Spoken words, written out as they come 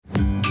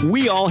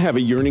We all have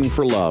a yearning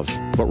for love,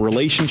 but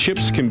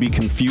relationships can be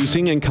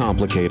confusing and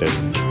complicated.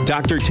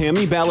 Dr.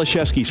 Tammy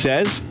Balashevsky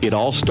says it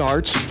all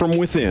starts from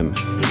within.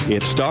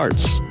 It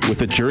starts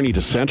with a journey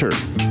to center.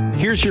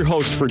 Here's your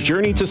host for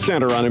Journey to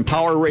Center on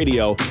Empower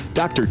Radio,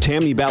 Dr.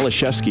 Tammy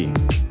Balashevsky.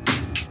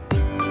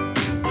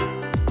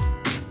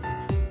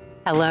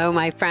 Hello,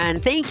 my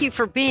friend. Thank you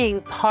for being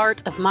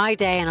part of my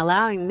day and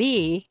allowing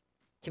me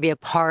to be a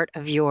part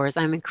of yours.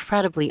 I'm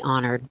incredibly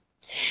honored.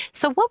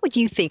 So what would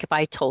you think if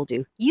I told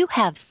you you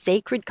have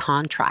sacred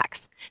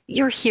contracts, that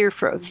you're here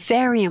for a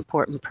very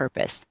important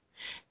purpose,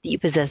 that you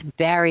possess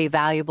very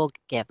valuable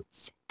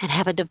gifts, and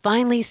have a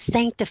divinely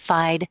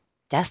sanctified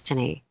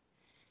destiny?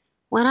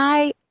 When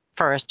I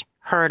first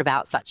heard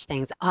about such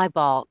things, I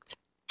balked.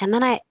 And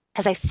then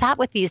as I sat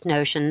with these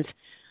notions,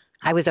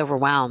 I was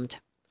overwhelmed.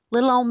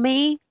 Little old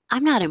me,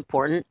 I'm not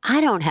important. I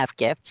don't have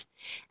gifts.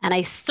 And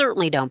I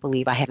certainly don't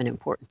believe I have an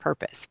important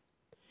purpose.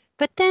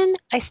 But then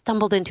I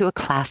stumbled into a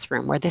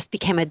classroom where this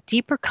became a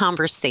deeper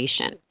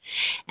conversation.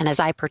 And as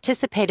I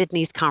participated in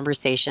these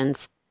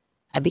conversations,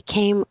 I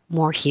became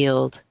more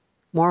healed,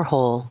 more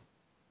whole,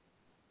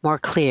 more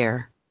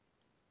clear,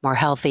 more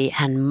healthy,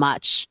 and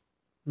much,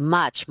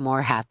 much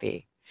more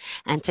happy.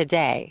 And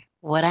today,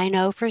 what I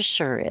know for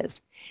sure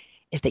is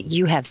that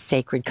you have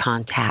sacred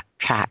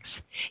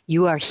contracts.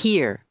 You are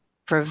here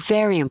for a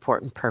very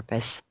important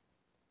purpose.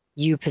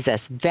 You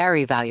possess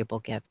very valuable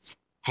gifts.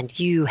 And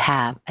you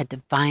have a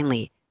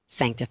divinely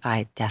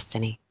sanctified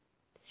destiny.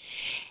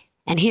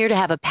 And here to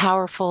have a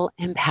powerful,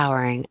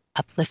 empowering,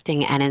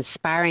 uplifting, and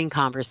inspiring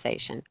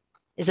conversation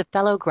is a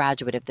fellow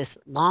graduate of this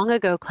long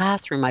ago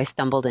classroom I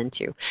stumbled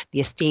into, the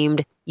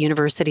esteemed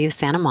University of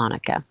Santa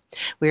Monica.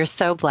 We are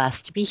so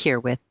blessed to be here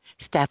with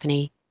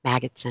Stefania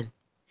Magidson.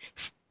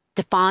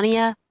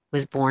 Stefania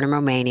was born in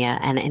Romania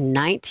and in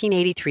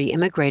 1983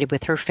 immigrated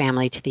with her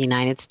family to the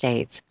United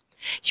States.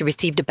 She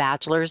received a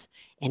bachelor's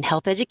in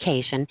health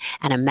education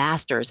and a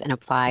master's in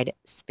applied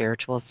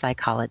spiritual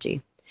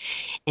psychology.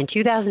 In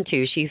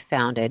 2002, she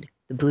founded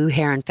the Blue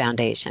Heron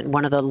Foundation,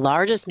 one of the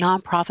largest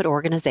nonprofit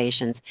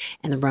organizations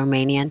in the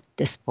Romanian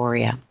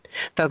diaspora,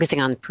 focusing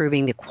on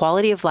improving the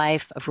quality of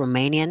life of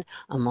Romanian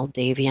and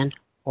Moldavian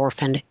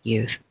orphaned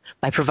youth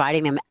by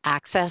providing them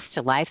access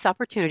to life's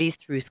opportunities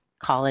through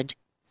college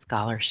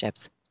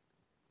scholarships.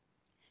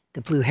 The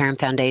Blue Heron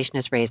Foundation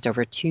has raised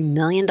over $2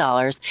 million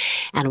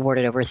and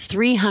awarded over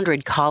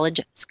 300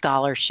 college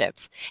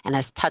scholarships and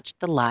has touched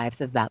the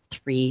lives of about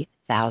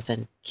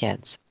 3,000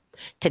 kids.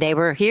 Today,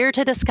 we're here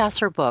to discuss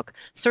her book,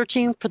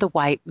 Searching for the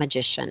White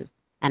Magician,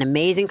 an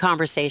amazing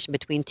conversation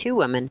between two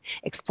women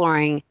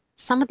exploring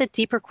some of the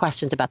deeper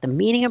questions about the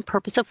meaning and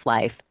purpose of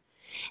life.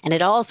 And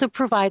it also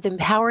provides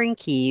empowering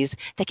keys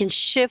that can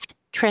shift,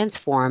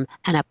 transform,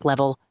 and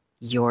uplevel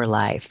your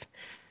life.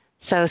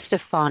 So,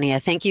 Stefania,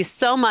 thank you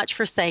so much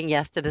for saying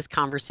yes to this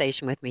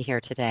conversation with me here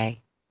today.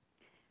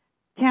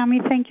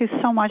 Tammy, thank you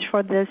so much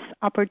for this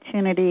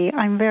opportunity.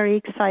 I'm very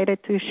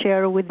excited to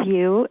share with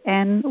you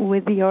and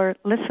with your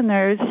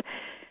listeners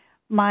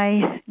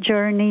my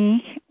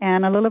journey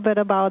and a little bit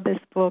about this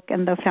book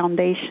and the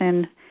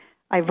foundation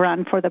I've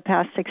run for the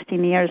past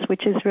 16 years,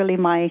 which is really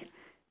my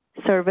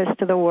service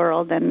to the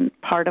world and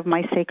part of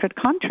my sacred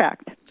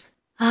contract.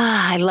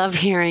 I love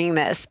hearing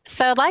this.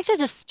 So I'd like to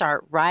just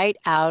start right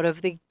out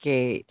of the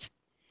gate.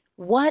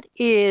 What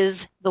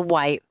is the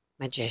white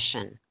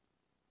magician?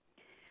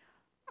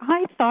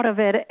 I thought of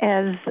it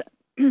as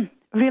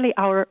really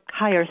our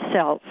higher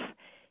self.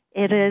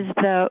 It is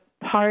the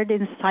part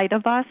inside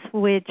of us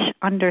which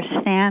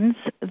understands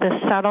the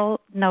subtle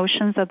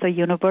notions of the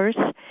universe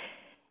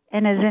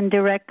and is in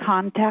direct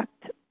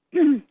contact,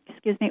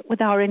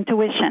 with our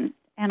intuition.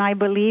 And I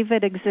believe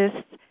it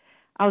exists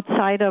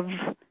outside of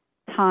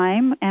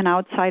time and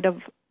outside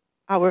of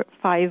our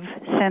five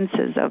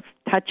senses of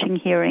touching,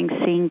 hearing,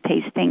 seeing,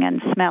 tasting,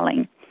 and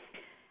smelling.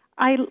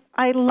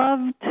 I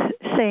loved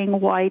saying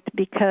white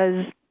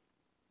because,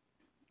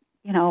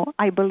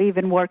 I believe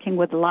in working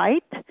with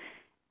light,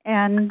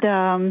 and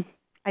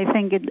I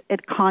think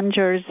it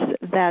conjures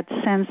that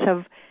sense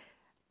of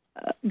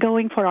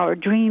going for our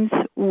dreams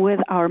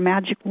with our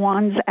magic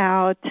wands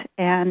out,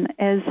 and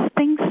as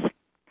things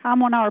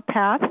come on our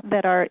path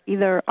that are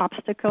either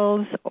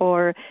obstacles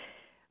or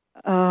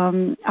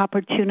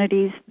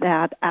opportunities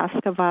that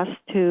ask of us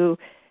to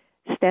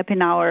step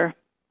in our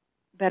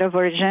better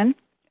version,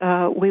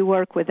 we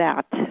work with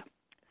that.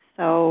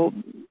 So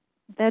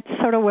that's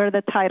sort of where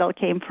the title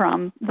came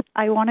from.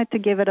 I wanted to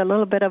give it a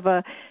little bit of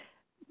a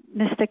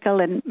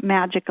mystical and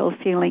magical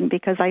feeling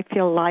because I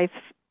feel life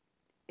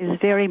is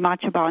very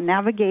much about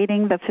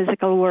navigating the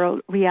physical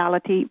world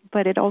reality,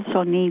 but it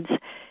also needs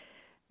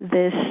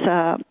this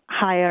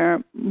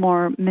higher,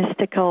 more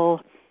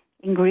mystical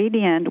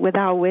ingredient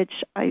without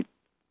which I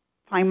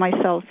find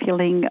myself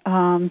feeling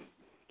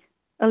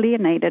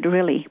alienated,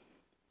 really.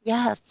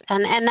 Yes,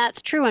 and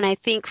that's true. And I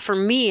think for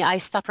me, I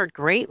suffered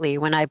greatly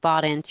when I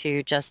bought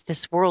into just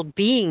this world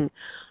being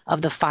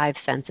of the five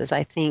senses.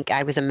 I think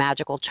I was a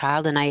magical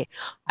child, and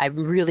I'm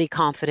really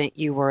confident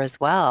you were as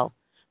well.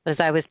 But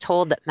as I was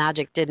told that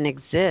magic didn't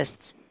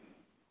exist,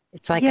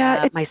 It's like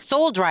my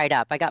soul dried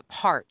up. I got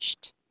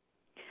parched.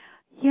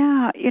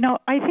 Yeah,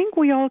 I think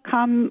we all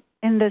come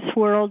in this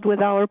world with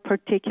our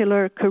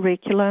particular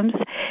curriculums,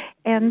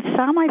 and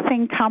some, I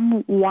think,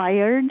 come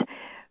wired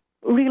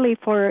really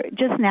for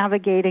just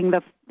navigating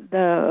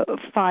the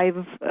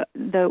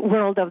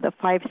world of the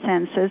five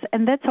senses,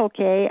 and that's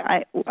okay.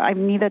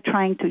 I'm neither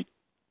trying to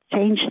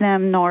change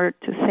them nor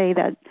to say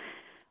that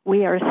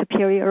we are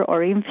superior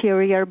or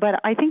inferior, but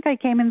I think I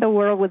came in the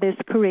world with this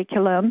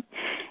curriculum,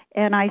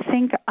 and I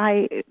think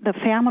the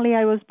family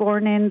I was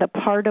born in, the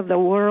part of the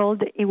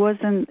world, it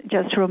wasn't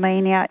just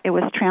Romania, it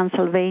was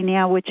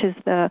Transylvania, which is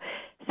the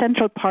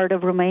central part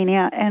of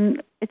Romania,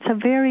 and it's a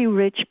very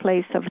rich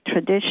place of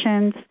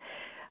traditions,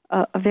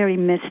 a very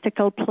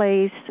mystical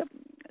place.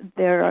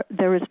 There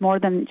is more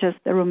than just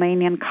the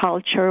Romanian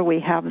culture. We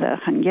have the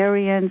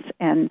Hungarians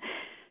and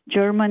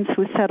Germans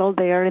who settled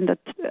there in the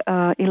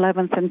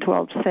 11th and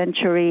 12th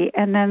century,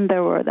 and then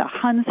there were the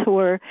Huns who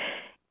were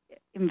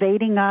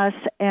invading us,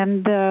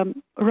 and the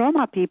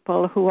Roma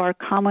people who are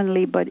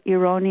commonly but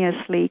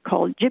erroneously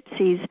called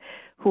gypsies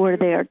who were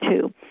there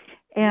too.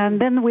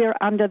 And then we're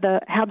under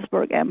the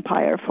Habsburg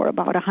Empire for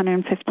about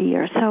 150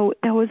 years. So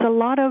there was a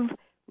lot of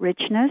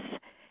richness,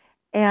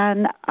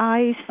 and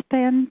I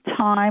spent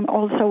time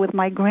also with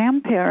my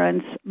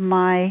grandparents.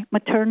 My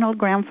maternal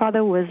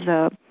grandfather was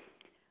a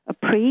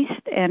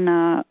priest and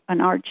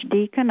an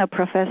archdeacon, a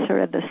professor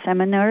at the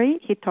seminary.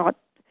 He taught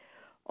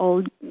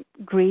Old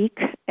Greek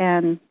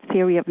and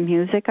theory of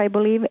music, I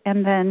believe.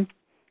 And then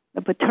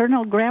the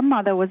paternal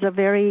grandmother was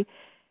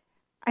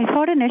I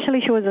thought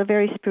initially she was a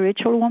very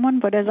spiritual woman,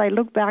 but as I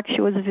look back,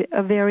 she was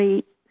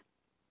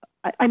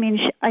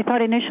I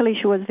thought initially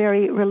she was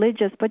very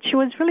religious, but she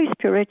was really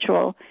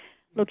spiritual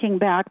looking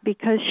back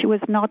because she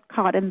was not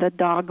caught in the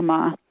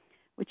dogma,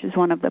 which is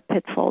one of the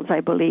pitfalls,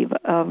 I believe,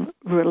 of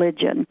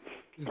religion.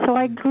 So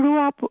I grew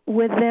up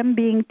with them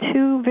being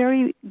two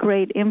very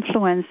great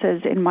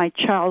influences in my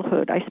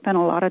childhood. I spent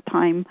a lot of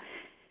time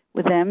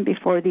with them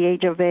before the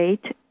age of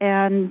 8.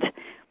 And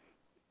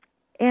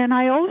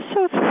I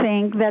also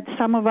think that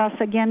some of us,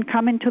 again,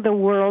 come into the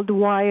world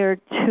wired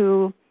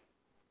to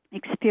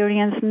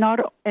experience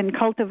and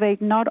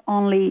cultivate not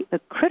only the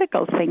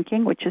critical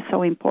thinking, which is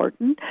so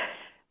important,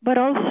 but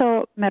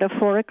also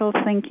metaphorical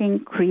thinking,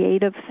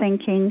 creative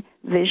thinking,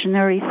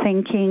 visionary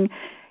thinking,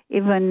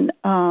 even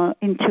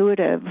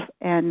intuitive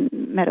and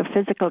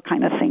metaphysical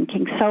kind of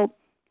thinking. So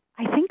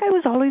I think I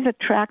was always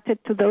attracted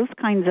to those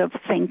kinds of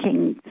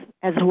thinking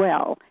as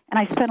well. And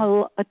I spent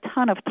a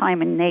ton of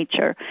time in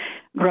nature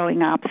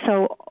growing up.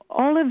 So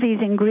all of these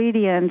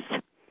ingredients,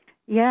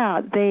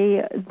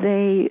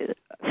 they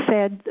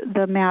fed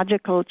the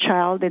magical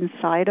child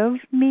inside of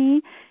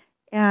me.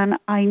 And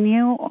I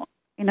knew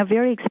in a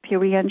very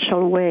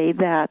experiential way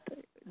that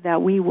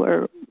we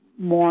were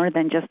more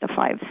than just the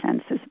five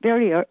senses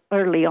very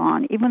early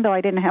on, even though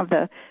I didn't have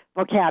the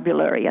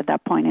vocabulary at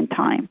that point in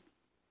time.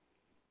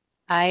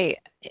 I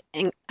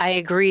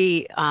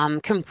agree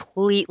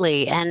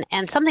completely.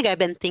 And something I've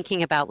been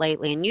thinking about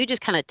lately, and you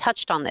just kind of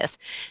touched on this,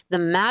 the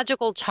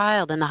magical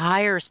child and the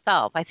higher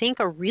self, I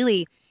think are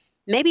really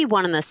maybe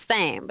one and the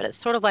same, but it's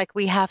sort of like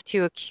we have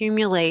to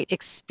accumulate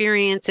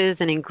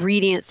experiences and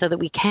ingredients so that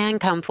we can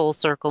come full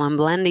circle and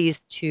blend these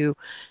two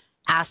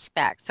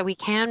aspects so we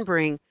can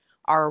bring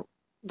our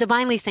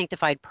divinely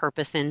sanctified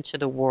purpose into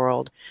the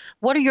world.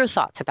 What are your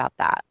thoughts about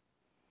that?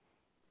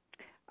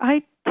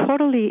 I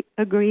totally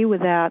agree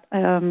with that.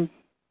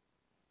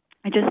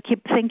 I just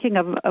keep thinking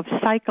of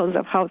cycles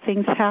of how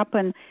things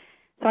happen.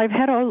 So I've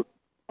had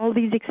all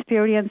these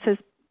experiences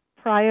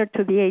prior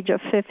to the age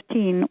of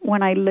 15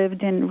 when I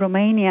lived in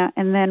Romania,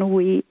 and then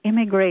we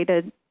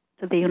immigrated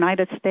to the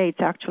United States,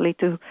 actually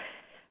to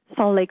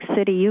Salt Lake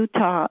City,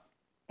 Utah.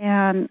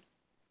 And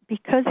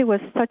because it was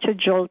such a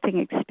jolting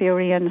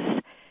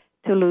experience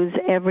to lose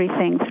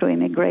everything through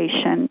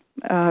immigration.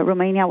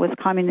 Romania was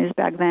communist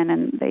back then,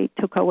 and they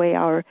took away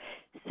our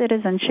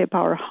citizenship,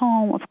 our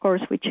home. Of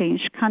course, we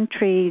changed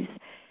countries,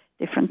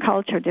 different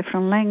culture,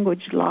 different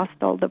language, lost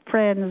all the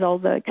friends, all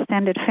the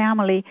extended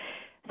family.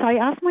 So I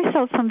asked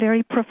myself some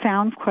very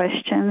profound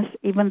questions,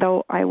 even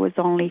though I was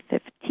only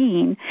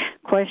 15,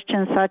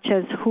 questions such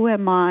as, who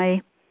am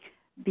I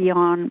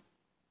beyond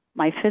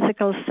my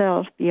physical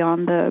self,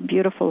 beyond the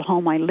beautiful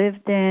home I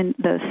lived in,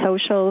 the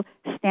social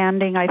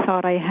standing I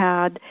thought I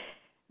had,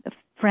 the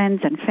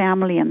friends and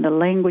family and the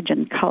language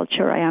and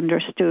culture I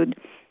understood.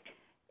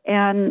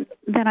 And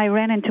then I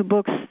ran into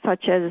books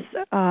such as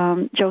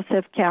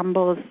Joseph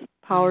Campbell's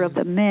Power of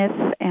the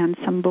Myth and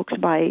some books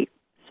by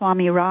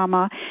Swami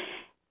Rama.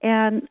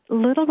 And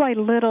little by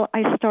little,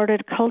 I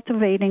started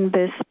cultivating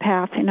this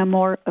path in a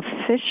more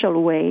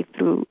official way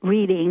through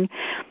reading.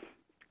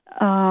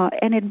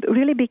 And it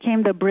really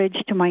became the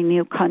bridge to my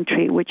new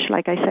country, which,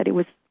 like I said, it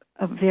was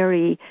a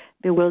very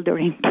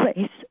bewildering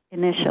place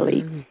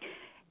initially.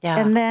 Yeah.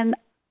 And then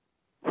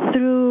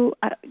through,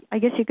 I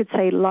guess you could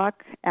say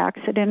luck,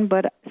 accident,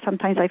 but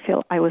sometimes I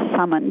feel I was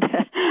summoned.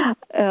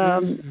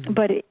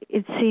 But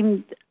it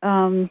seemed,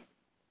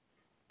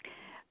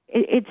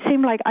 it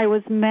seemed like I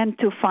was meant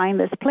to find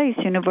this place,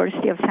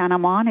 University of Santa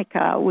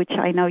Monica, which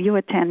I know you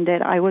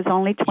attended. I was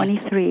only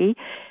 23, yes.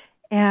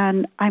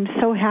 And I'm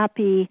so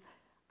happy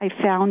I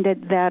found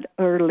it that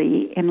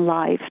early in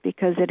life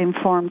because it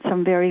informed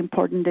some very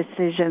important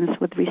decisions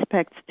with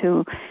respect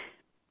to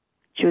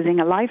choosing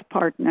a life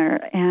partner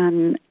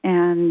and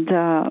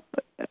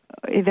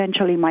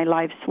eventually my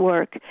life's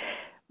work.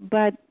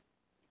 But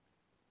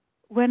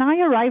when I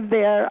arrived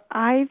there,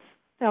 I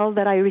felt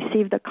that I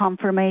received a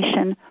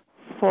confirmation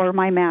for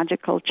my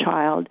magical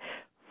child,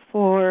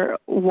 for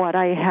what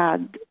I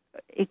had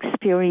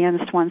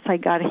experienced once I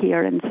got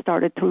here and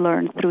started to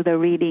learn through the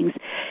readings.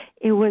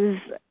 It was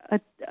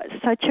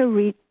such a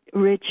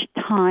rich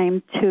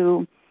time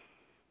to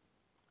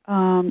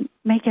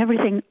make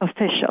everything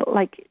official.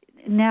 Like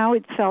now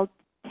it felt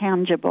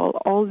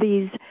tangible. All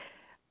these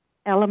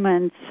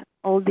elements,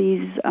 all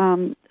these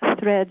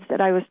threads that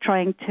I was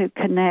trying to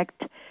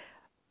connect,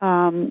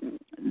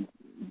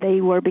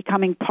 they were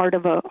becoming part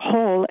of a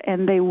whole,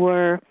 and they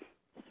were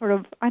sort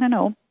of, I don't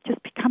know,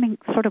 just becoming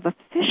sort of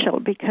official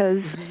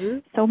because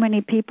so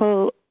many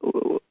people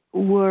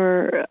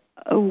were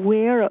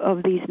aware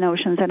of these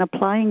notions and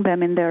applying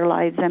them in their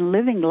lives and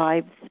living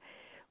lives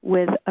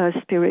with a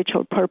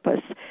spiritual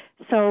purpose.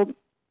 So,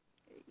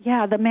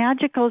 yeah, the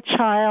magical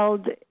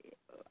child,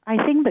 I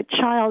think the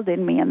child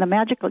in me and the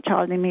magical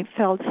child in me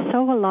felt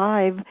so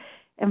alive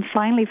and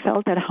finally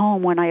felt at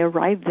home when I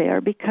arrived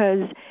there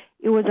because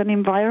it was an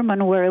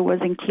environment where it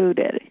was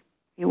included.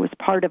 It was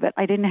part of it.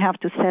 I didn't have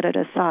to set it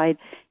aside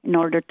in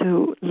order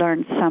to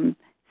learn some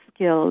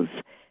skills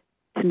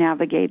to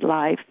navigate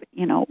life,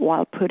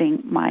 while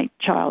putting my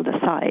child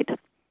aside.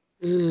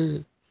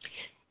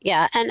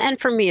 Yeah, and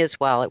for me as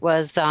well, it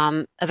was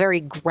a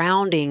very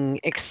grounding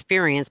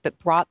experience, but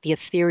brought the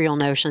ethereal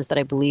notions that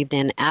I believed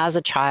in as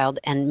a child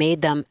and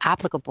made them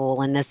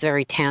applicable in this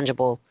very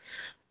tangible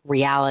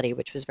reality,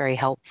 which was very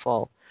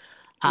helpful.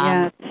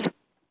 Yes.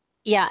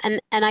 Yeah, and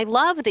I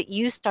love that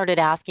you started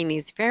asking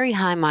these very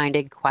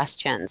high-minded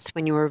questions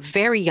when you were a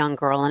very young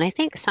girl, and I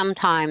think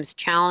sometimes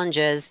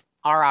challenges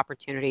are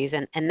opportunities,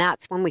 and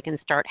that's when we can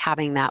start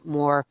having that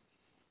more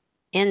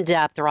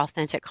in-depth or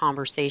authentic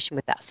conversation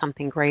with that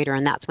something greater,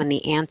 and that's when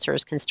the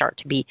answers can start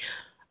to be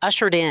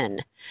ushered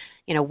in.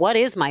 What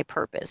is my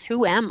purpose?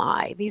 Who am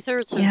I? These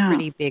are some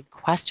pretty big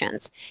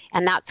questions,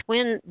 and that's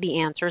when the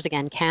answers,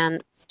 again,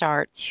 can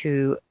start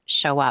to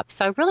show up.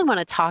 So I really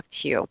want to talk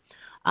to you,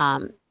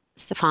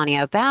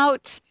 Stefania,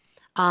 about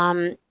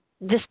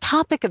this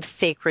topic of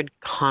sacred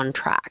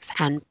contracts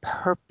and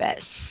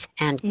purpose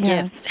and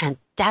gifts and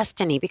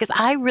destiny, because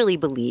I really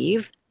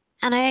believe,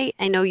 and I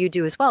know you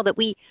do as well, that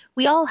we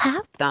all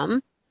have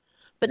them,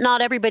 but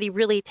not everybody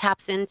really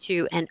taps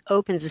into and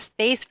opens a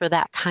space for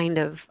that kind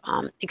of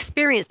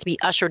experience to be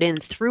ushered in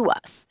through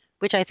us,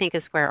 which I think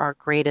is where our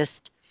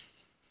greatest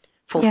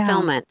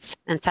fulfillment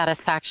and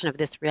satisfaction of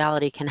this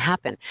reality can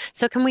happen.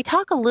 So can we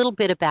talk a little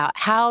bit about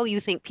how you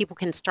think people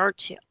can start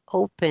to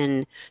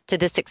open to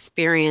this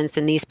experience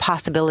and these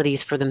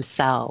possibilities for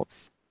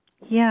themselves?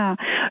 Yeah.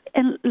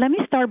 And let me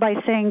start by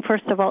saying,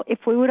 first of all,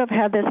 if we would have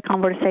had this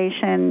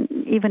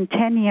conversation even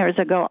 10 years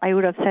ago, I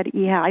would have said,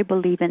 yeah, I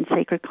believe in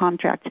sacred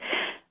contracts.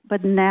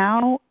 But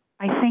now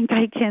I think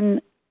I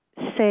can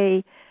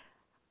say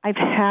I've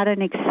had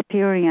an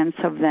experience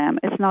of them.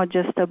 It's not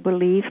just a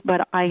belief,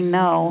 but I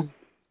know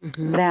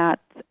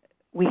that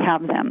we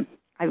have them.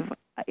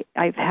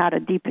 I've had a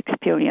deep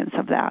experience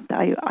of that.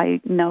 I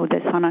know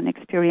this on an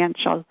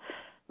experiential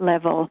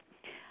level.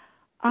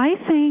 I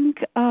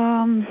think,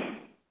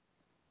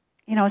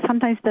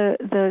 sometimes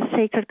the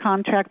sacred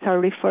contracts are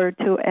referred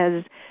to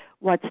as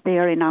what's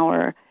there in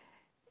our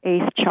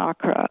 8th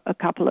chakra, a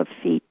couple of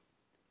feet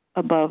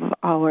above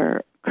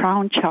our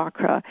crown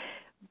chakra.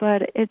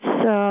 But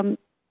it's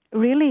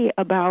really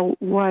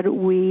about what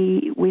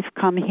we've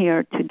come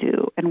here to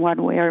do and what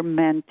we're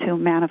meant to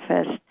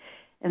manifest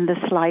in this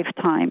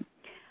lifetime.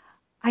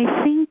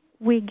 I think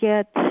we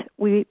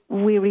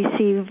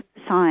receive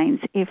signs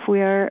if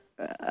we are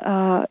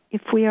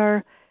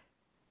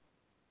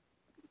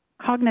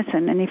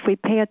cognizant and if we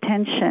pay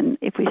attention,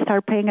 if we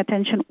start paying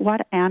attention,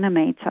 what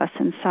animates us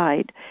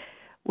inside,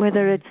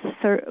 whether it's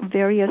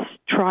various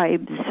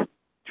tribes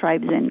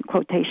in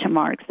quotation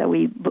marks that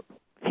we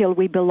feel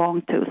we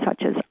belong to,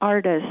 such as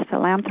artists,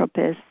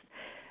 philanthropists,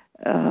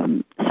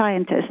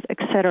 scientists,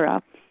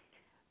 etc.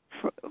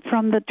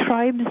 From the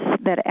tribes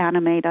that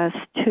animate us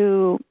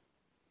to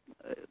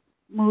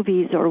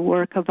movies or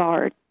work of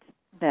art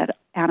that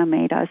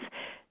animate us,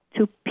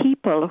 to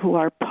people who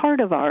are part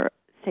of our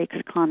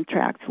sacred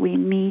contracts. We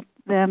meet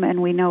them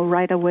and we know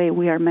right away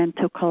we are meant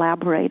to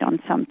collaborate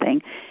on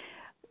something.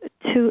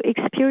 To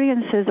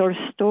experiences or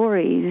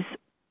stories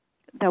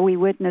that we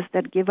witness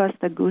that give us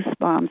the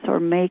goosebumps or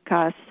make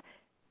us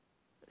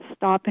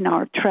stop in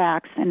our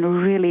tracks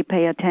and really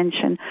pay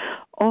attention.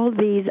 All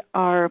these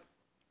are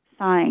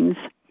signs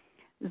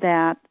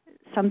that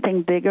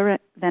something bigger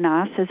than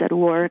us is at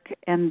work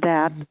and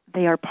that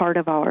they are part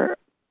of our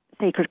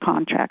sacred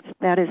contracts.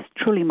 That is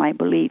truly my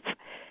belief.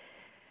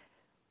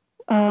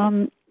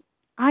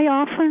 I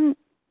often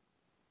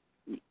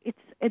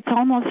it's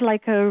almost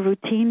like a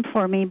routine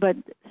for me, but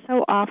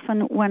so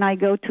often when I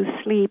go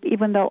to sleep,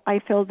 even though I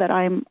feel that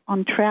I'm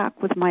on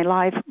track with my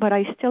life, but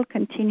I still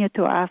continue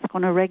to ask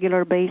on a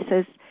regular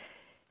basis,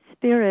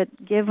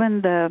 Spirit,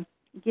 given the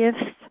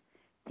gifts,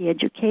 the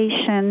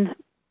education,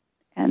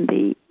 and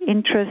the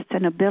interests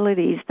and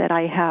abilities that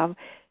I have,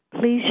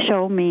 please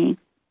show me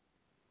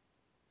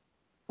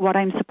what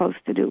I'm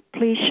supposed to do.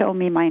 Please show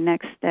me my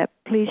next step.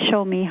 Please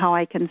show me how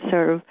I can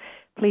serve.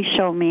 Please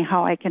show me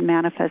how I can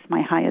manifest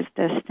my highest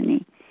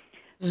destiny.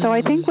 So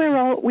I think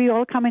we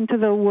all come into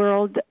the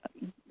world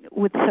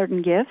with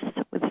certain gifts,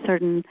 with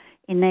certain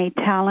innate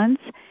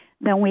talents.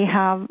 Then we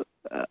have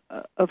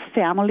a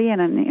family and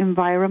an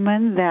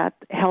environment that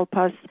help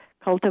us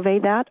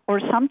cultivate that. Or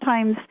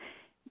sometimes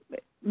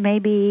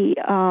maybe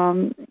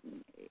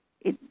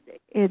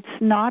it's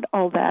not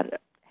all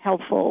that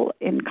helpful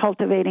in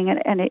cultivating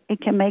it, and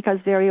it can make us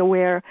very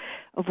aware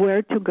of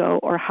where to go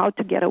or how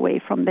to get away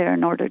from there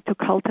in order to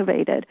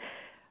cultivate it.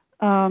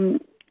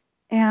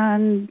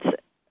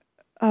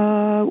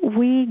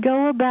 We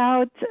go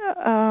about,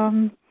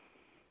 I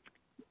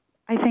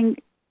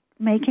think,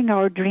 making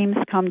our dreams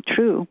come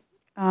true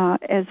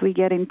as we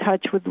get in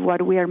touch with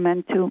what we are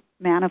meant to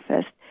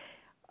manifest.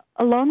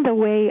 Along the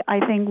way, I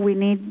think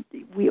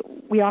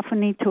we often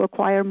need to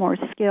acquire more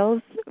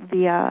skills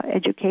via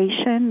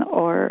education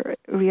or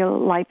real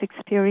life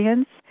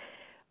experience.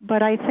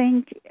 But I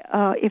think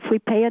if we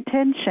pay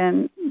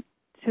attention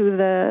to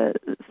the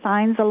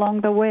signs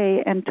along the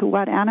way and to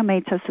what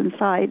animates us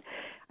inside,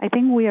 I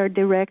think we are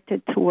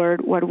directed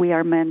toward what we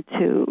are meant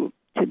to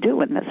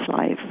do in this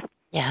life.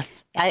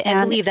 Yes, I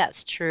believe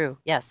that's true.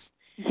 Yes.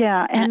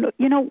 Yeah, and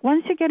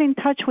once you get in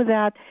touch with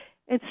that,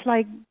 it's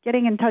like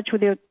getting in touch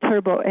with your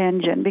turbo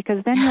engine,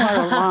 because then you are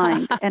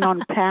aligned and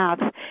on path,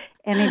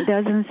 and it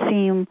doesn't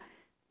seem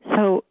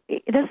so.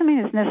 It doesn't mean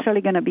it's necessarily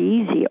going to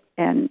be easy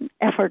and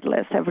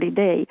effortless every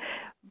day,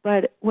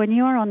 but when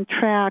you are on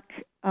track,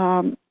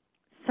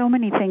 so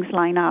many things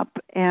line up,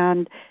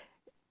 and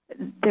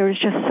there's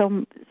just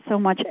so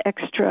much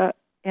extra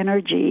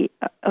energy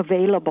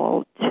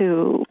available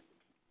to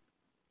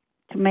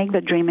make the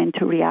dream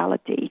into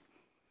reality.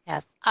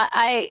 Yes,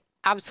 I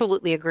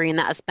absolutely agree, and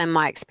that has been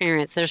my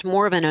experience. There's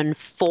more of an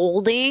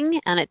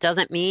unfolding, and it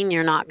doesn't mean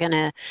you're not going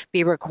to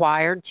be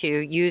required to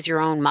use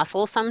your own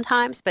muscle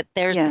sometimes, but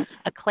there's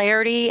a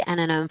clarity and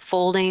an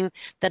unfolding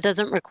that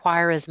doesn't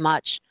require as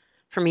much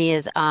for me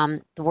as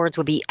the words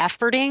would be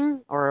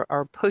efforting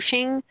or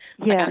pushing.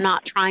 Like I'm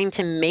not trying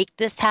to make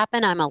this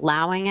happen. I'm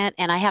allowing it,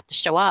 and I have to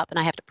show up and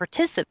I have to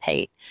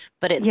participate,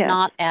 but it's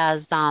not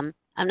as, I'm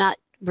not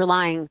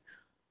relying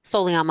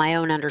solely on my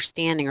own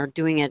understanding or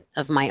doing it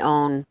of my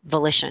own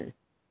volition.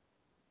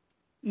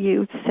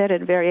 You said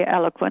it very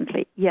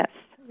eloquently. Yes,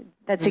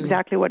 that's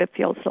exactly what it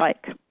feels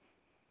like.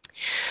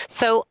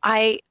 So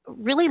I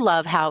really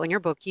love how in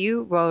your book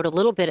you wrote a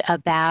little bit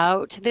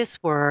about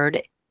this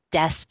word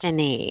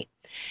destiny.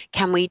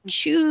 Can we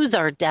choose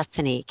our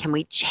destiny? Can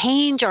we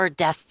change our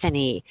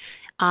destiny?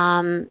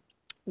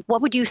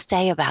 What would you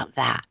say about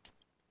that?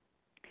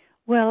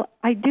 Well,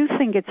 I do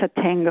think it's a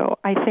tango.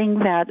 I think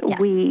that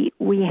we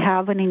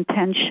have an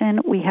intention,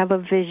 we have a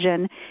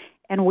vision,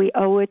 and we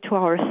owe it to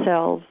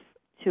ourselves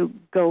to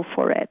go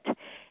for it.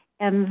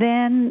 And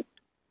then,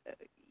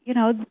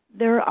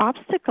 there are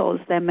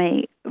obstacles that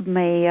may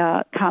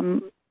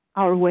come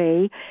our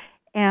way.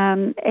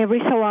 And every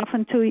so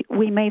often, too,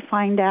 we may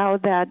find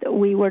out that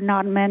we were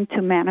not meant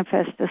to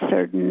manifest a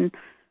certain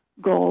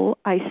goal.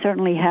 I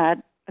certainly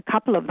had a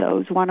couple of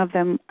those. One of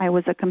them, I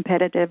was a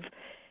competitive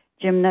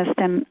gymnast,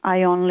 and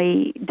I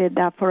only did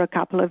that for a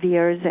couple of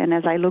years. And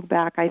as I look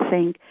back, I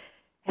think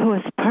it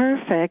was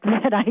perfect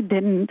that I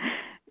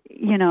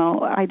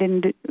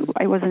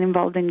wasn't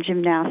involved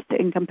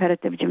in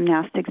competitive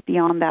gymnastics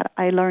beyond that.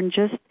 I learned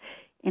just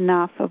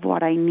enough of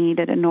what I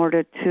needed in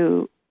order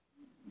to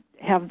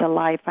have the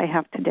life I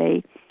have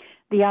today.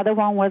 The other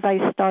one was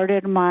I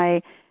started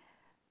my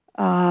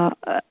a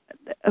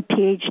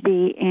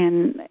PhD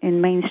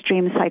in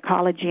mainstream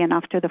psychology, and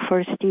after the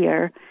first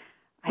year,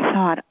 I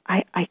thought,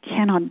 I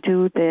cannot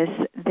do this.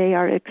 They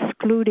are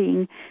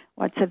excluding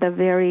what's at the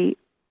very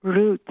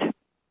root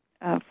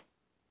of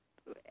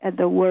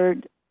the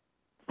word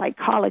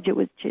psychology,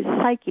 which is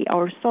psyche,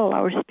 our soul,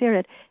 our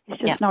spirit.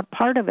 It's just not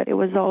part of it. It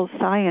was all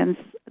science,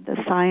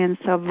 the science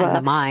of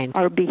the mind,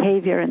 our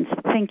behavior and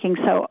thinking.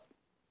 So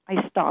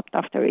I stopped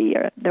after a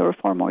year. There were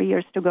 4 more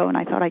years to go, and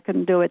I thought I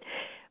couldn't do it.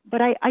 But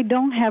I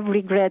don't have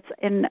regrets.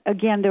 And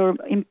again, there were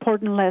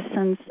important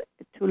lessons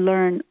to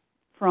learn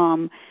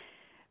from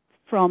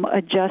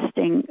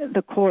adjusting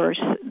the course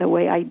the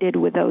way I did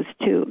with those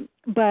two.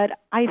 But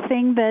I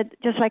think that,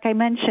 just like I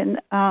mentioned,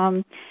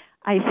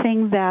 I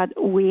think that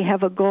we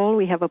have a goal,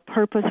 we have a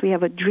purpose, we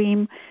have a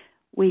dream,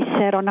 we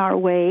set on our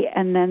way,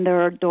 and then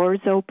there are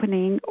doors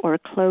opening or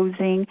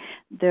closing.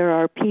 There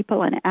are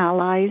people and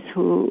allies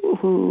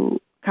who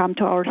come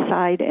to our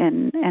side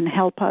and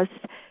help us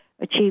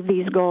achieve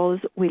these goals.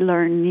 We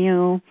learn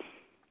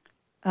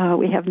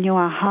we have new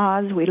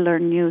ahas, we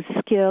learn new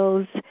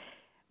skills,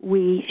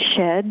 we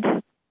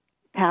shed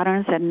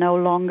patterns that no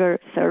longer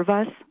serve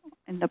us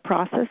in the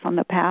process, on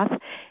the path.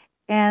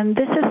 And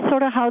this is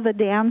sort of how the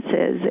dance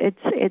is.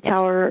 It's Yes.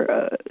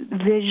 our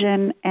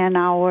vision and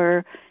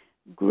our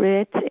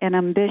grit and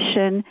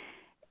ambition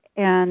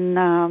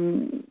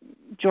and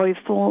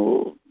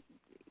joyful,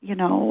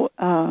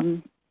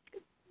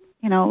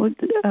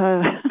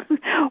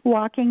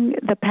 walking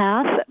the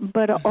path,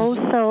 but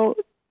also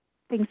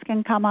things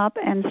can come up,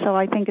 and so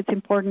I think it's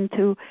important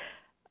to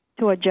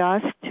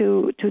adjust,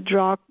 to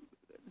draw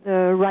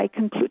the right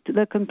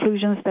the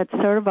conclusions that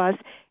serve us,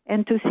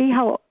 and to see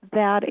how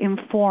that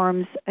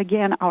informs,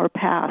 again, our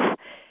path.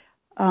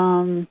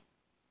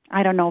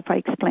 I don't know if I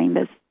explained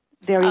this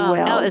very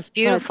well. No, it's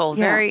beautiful, but,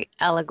 yeah. very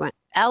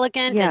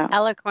elegant Yeah. and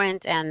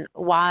eloquent and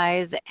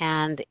wise,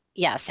 and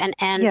yes,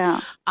 and Yeah.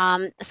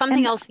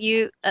 something else,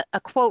 a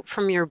quote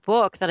from your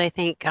book that I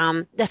think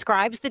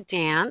describes the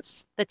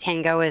dance, the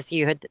tango, as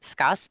you had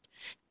discussed.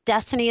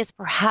 Destiny is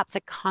perhaps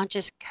a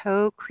conscious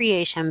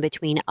co-creation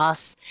between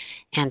us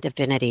and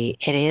divinity.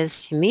 It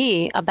is, to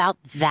me, about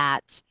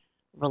that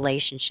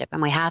relationship,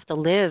 and we have to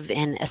live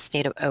in a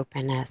state of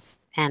openness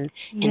and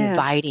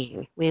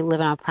inviting. We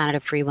live on a planet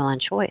of free will and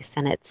choice,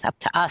 and it's up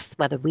to us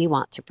whether we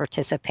want to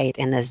participate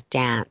in this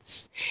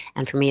dance.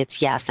 And for me,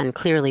 it's yes, and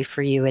clearly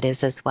for you it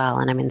is as well,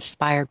 and I'm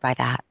inspired by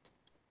that.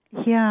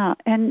 Yeah,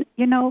 and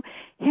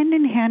hand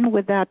in hand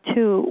with that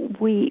too,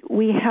 we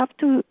have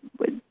to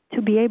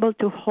be able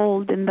to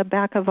hold in the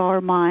back of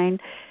our mind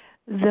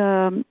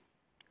the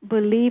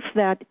belief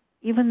that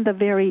even the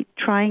very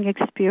trying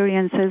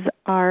experiences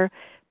are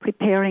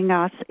preparing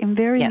us in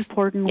very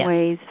important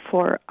ways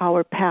for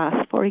our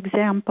path. For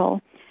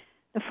example,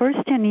 the first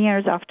 10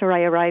 years after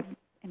I arrived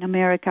in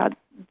America,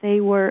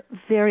 they were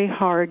very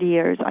hard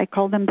years. I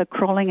call them the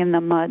crawling in the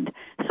mud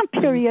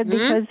period,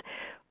 because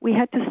we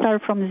had to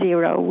start from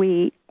zero.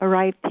 We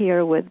arrived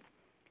here with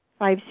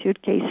 5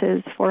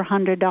 suitcases,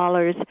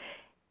 $400,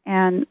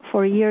 and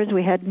for years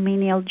we had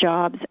menial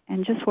jobs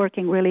and just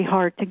working really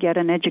hard to get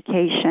an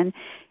education.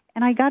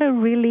 And I got a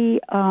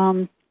really,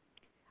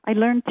 I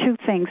learned 2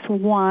 things.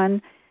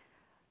 One,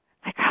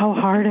 like how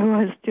hard it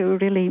was to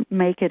really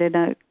make it in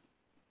a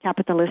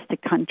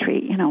capitalistic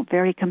country,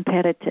 very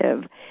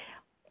competitive.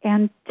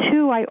 And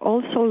 2, I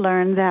also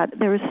learned that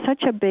there is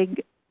such a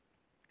big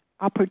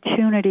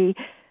opportunity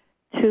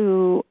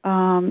to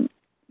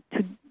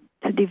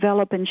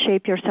develop and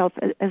shape yourself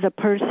as a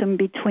person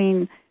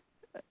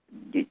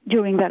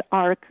during that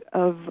arc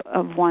of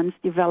one's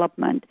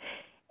development.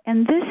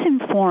 And this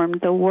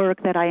informed the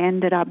work that I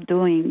ended up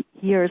doing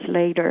years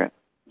later.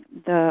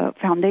 The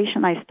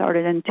foundation I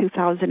started in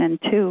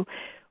 2002,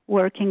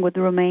 working with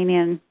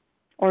Romanian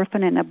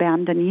orphan and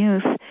abandoned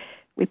youth.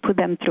 We put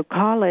them through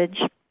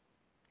college.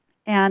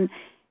 And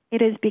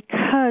it is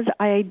because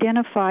I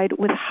identified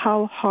with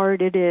how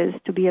hard it is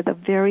to be at the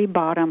very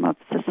bottom of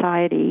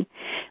society,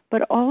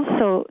 but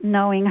also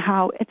knowing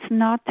how it's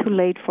not too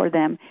late for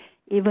them,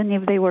 even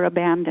if they were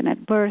abandoned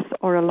at birth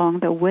or along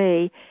the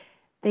way.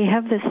 They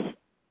have this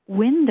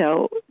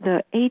window,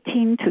 the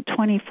 18 to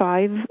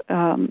 25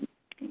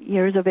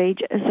 years of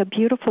age, is a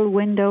beautiful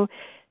window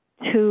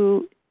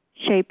to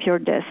shape your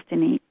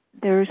destiny.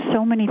 There are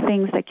so many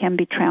things that can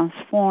be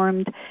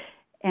transformed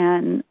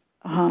and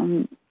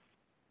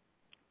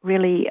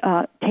really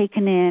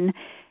taken in.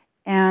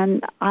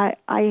 And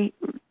I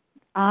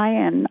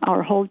and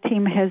our whole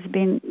team has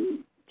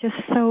been just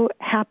so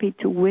happy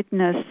to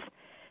witness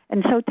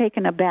and so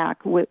taken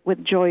aback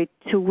with joy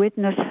to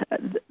witness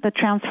the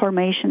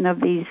transformation of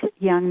these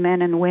young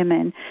men and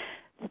women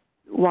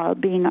while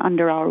being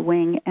under our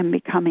wing and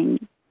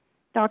becoming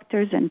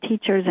doctors and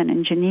teachers and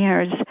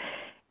engineers,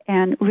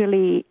 and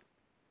really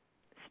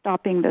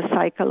stopping the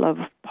cycle of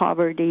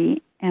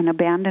poverty and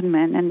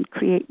abandonment and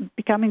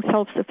becoming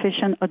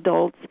self-sufficient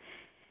adults.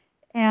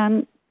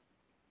 And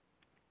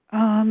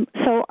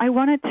so I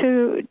wanted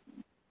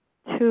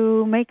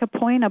to make a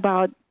point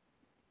about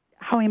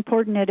how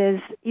important it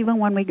is, even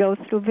when we go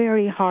through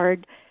very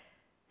hard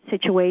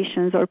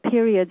situations or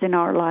periods in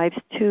our lives,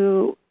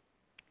 to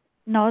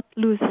not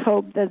lose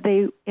hope that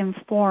they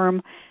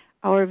inform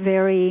our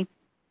very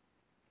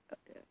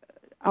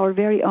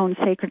own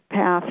sacred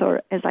path,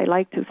 or as I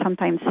like to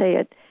sometimes say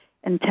it,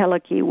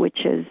 entelechy,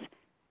 which is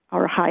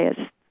our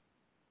highest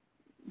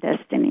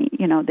destiny.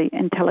 The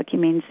entelechy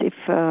means if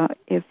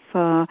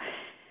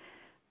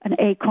an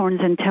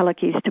acorn's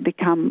entelechy is to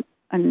become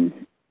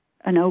an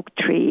oak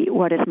tree,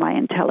 what is my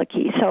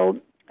entelechy? So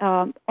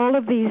all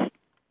of these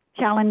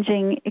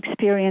challenging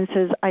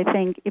experiences, I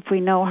think, if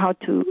we know how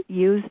to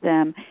use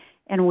them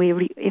and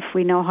if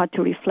we know how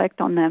to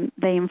reflect on them,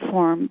 they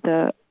inform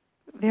the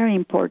very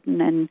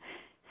important and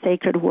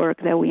sacred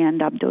work that we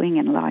end up doing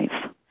in life.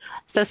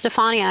 So,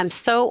 Stefania, I'm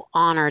so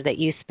honored that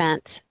you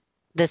spent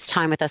this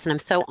time with us, and I'm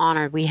so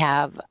honored we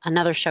have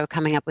another show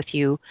coming up with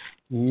you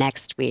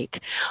next week.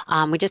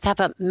 We just have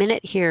a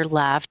minute here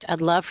left. I'd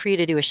love for you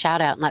to do a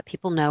shout out and let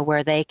people know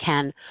where they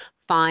can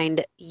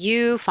find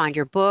you, find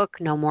your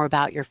book, know more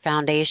about your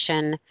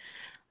foundation.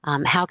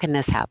 How can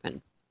this happen?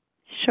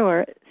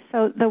 Sure.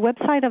 So the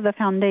website of the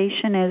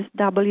foundation is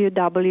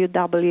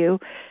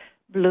www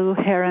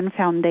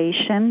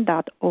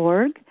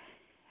blueheronfoundation.org.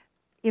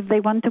 If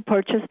they want to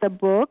purchase the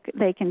book,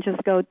 they can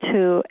just go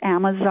to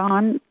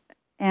Amazon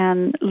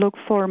and look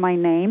for my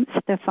name,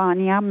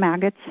 Stefania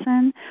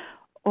Magidson,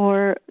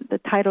 or the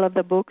title of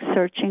the book,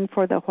 Searching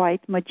for the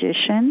White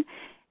Magician.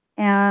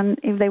 And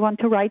if they want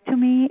to write to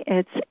me,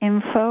 it's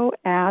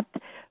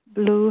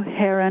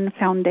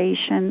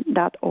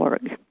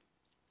info@blueheronfoundation.org.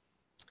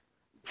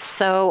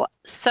 So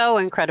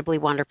incredibly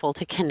wonderful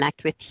to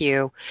connect with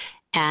you.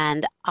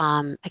 And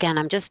again,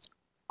 I'm just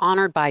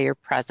honored by your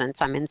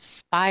presence. I'm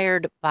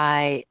inspired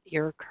by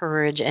your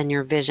courage and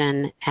your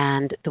vision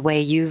and the way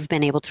you've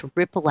been able to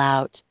ripple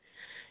out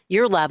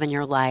your love and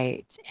your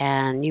light.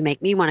 And you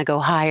make me want to go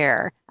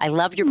higher. I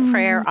love your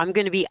prayer. I'm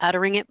going to be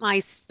uttering it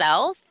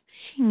myself.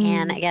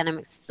 And again,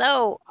 I'm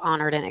so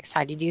honored and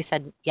excited. You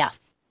said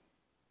yes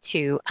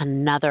to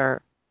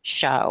another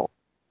show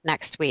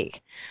next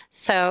week.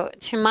 So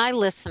to my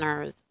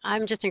listeners,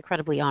 I'm just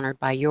incredibly honored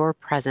by your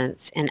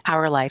presence in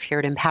our life here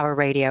at Empower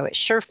Radio. It's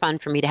sure fun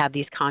for me to have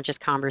these conscious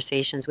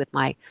conversations with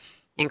my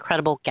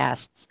incredible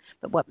guests.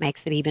 But what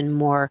makes it even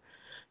more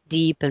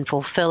deep and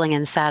fulfilling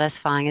and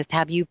satisfying is to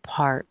have you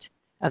part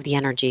of the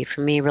energy. For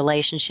me,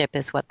 relationship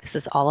is what this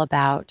is all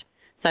about.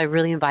 So I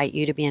really invite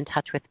you to be in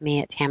touch with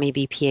me at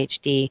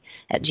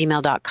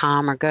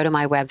tammybphd@gmail.com, or go to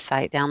my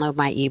website, download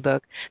my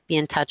ebook, be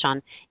in touch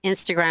on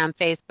Instagram,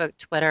 Facebook,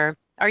 Twitter.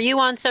 Are you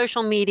on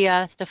social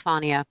media,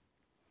 Stefania?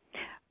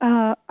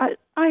 I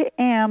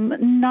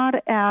am not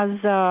as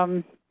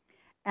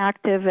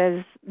active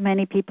as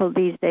many people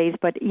these days,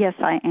 but yes,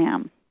 I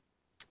am.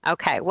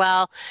 Okay,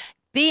 well,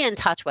 be in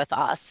touch with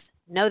us.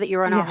 Know that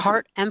you're in our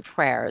heart and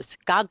prayers.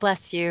 God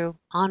bless you.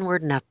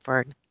 Onward and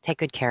upward. Take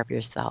good care of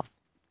yourself.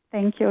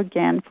 Thank you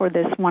again for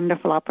this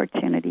wonderful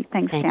opportunity.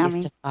 Thanks, Tammy.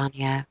 Thank you,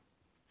 Stefania.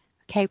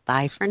 Okay,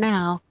 bye for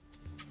now.